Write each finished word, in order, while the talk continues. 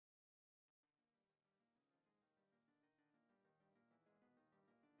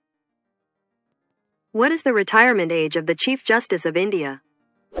What is the retirement age of the Chief Justice of India?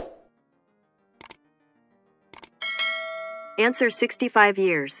 Answer 65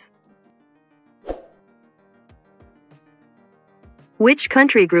 years. Which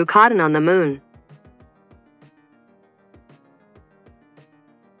country grew cotton on the moon?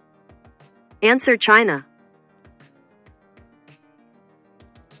 Answer China.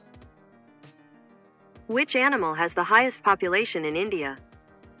 Which animal has the highest population in India?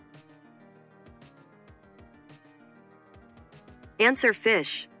 Answer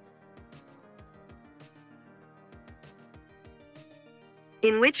fish.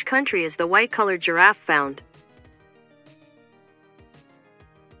 In which country is the white-colored giraffe found?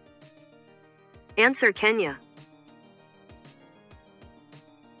 Answer Kenya.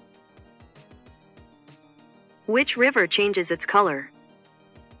 Which river changes its color?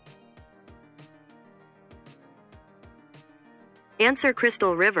 Answer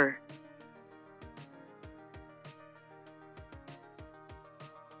Crystal River.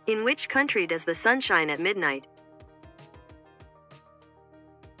 In which country does the sun shine at midnight?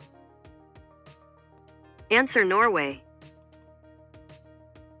 Answer Norway.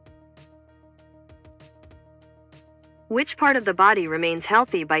 Which part of the body remains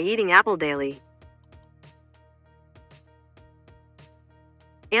healthy by eating apple daily?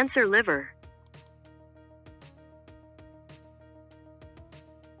 Answer liver.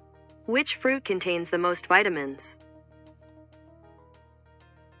 Which fruit contains the most vitamins?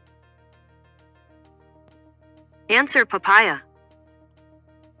 Answer papaya.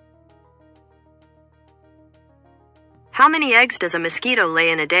 How many eggs does a mosquito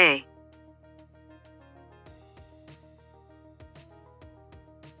lay in a day?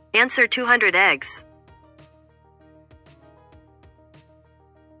 Answer 200 eggs.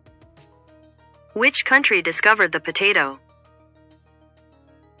 Which country discovered the potato?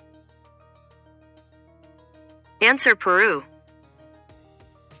 Answer Peru.